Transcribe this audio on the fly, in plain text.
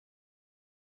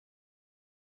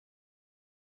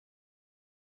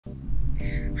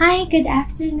Hi, good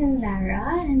afternoon,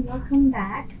 Lara, and welcome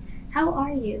back. How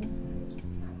are you?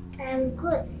 I'm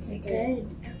good today.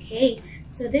 Good. Okay,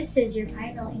 so this is your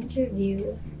final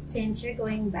interview since you're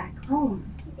going back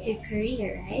home to Yes.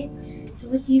 Korea, right? So,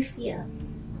 what do you feel?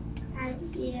 I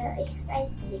feel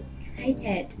excited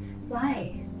Excited.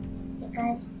 Why?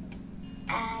 because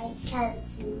I can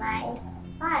see my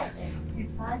father. Your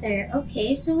father.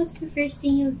 Okay, so what's the first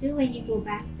thing you'll do when you go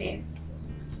back there?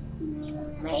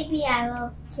 Maybe I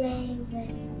will play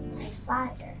with my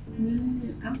father.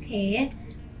 Okay.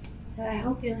 So I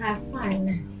hope you'll have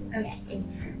fun. Okay.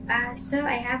 So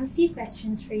I have a few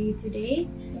questions for you today.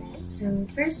 Yes. So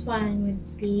first one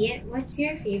would be, what's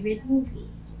your favorite movie?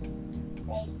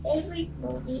 My favorite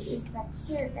movie is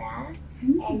Matilda,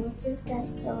 and it is the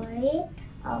story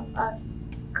of a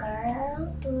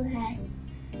girl who has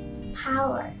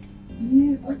power.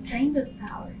 What kind of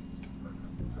power?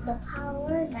 The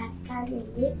power that can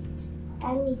lift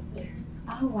anything.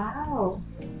 Oh wow!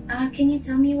 Can you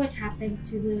tell me what happened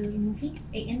to the movie?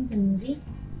 In the movie?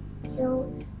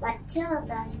 So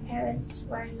Matilda's parents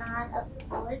were not a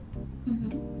good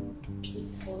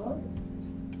people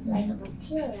like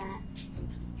Matilda,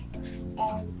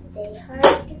 and they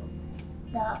heard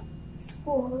the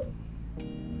school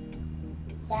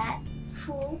that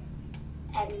true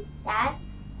and that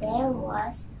there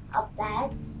was a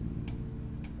bad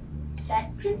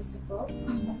principal,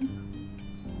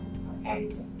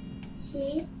 and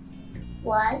he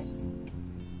was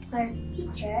her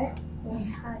teacher, Miss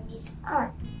Honey's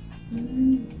aunt.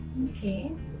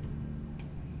 Okay.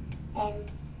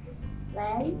 And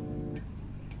when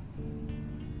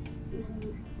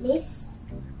Miss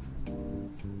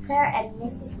Sir and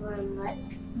Mrs. Wormwood,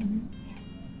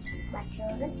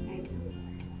 Matilda's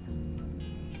parents,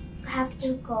 have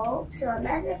to go to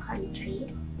another country,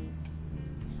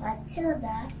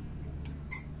 Matilda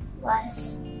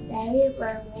was very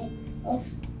worried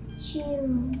if she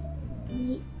and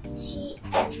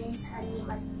Miss Honey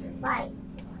must survive.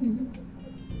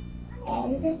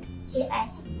 And she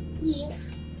asked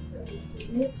if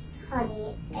Miss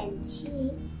Honey and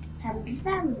she can be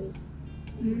family.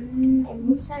 And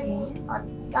Miss Honey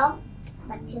adopted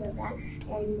Matilda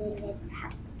and they live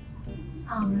happily.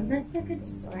 Oh, that's a good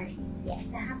story. Yes.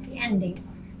 It's a happy ending.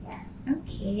 Yeah.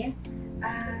 Okay.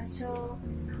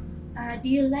 Do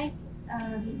you like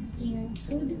eating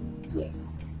food?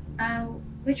 Yes.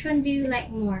 Which one do you like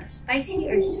more, spicy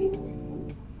or sweet?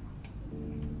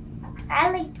 I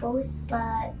like both,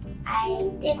 but I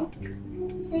think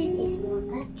sweet is more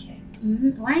better.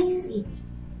 Why sweet?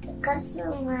 Because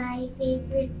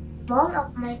one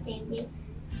of my favorite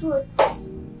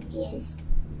foods is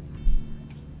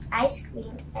ice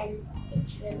cream, and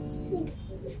it's really sweet.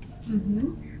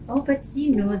 Oh, but do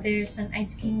you know there's an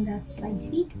ice cream that's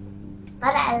spicy?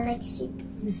 But I like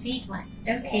sweet. The sweet one.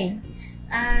 Okay.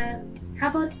 How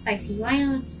about spicy? Why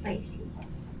not spicy?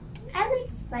 I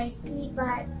like spicy,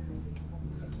 but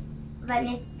when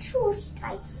it's too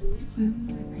spicy,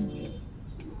 I see.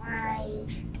 my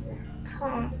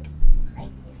tongue, like,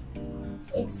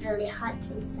 it's really hot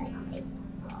inside my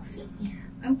mouth.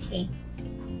 Yeah. Okay.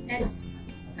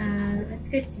 That's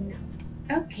good to know.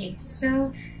 Okay.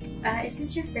 So, is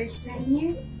this your first time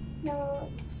here? No,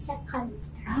 second.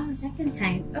 Oh, second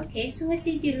time. Okay. So, what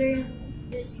did you learn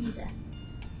this season?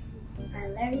 I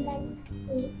learned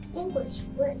the English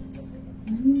words.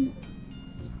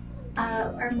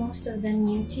 Are most of them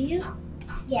new to you?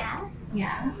 Yeah.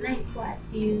 Yeah. Like what?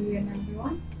 Do you remember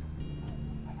one?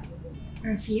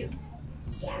 Or a few?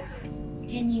 Yeah.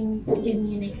 Can you give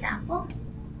me an example?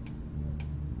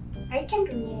 I can't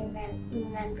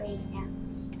remember exactly.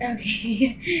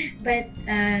 Okay, but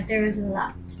there was a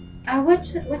lot.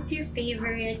 What's your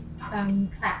favorite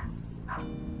class?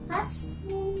 Class,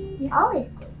 all is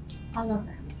good. All of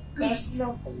them. There's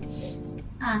no favorite.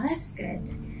 That's good.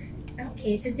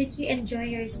 Okay, so did you enjoy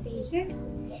your stay here?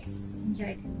 Yes.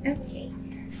 Enjoyed it. Okay.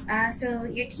 So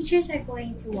your teachers are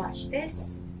going to watch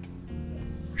this.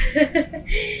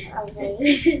 Okay.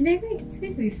 It's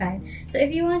going to be fine. So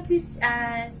if you want to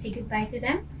say goodbye to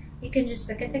them, you can just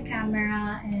look at the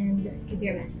camera and give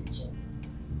your message.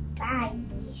 Bye.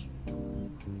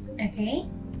 Okay?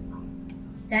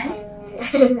 Done?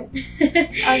 Okay.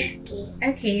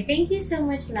 Okay, thank you so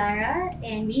much, Lara,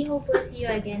 and we hope we'll see you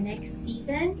again next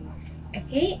season.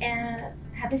 Okay,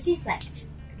 have a safe flight.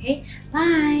 Okay,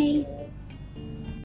 bye!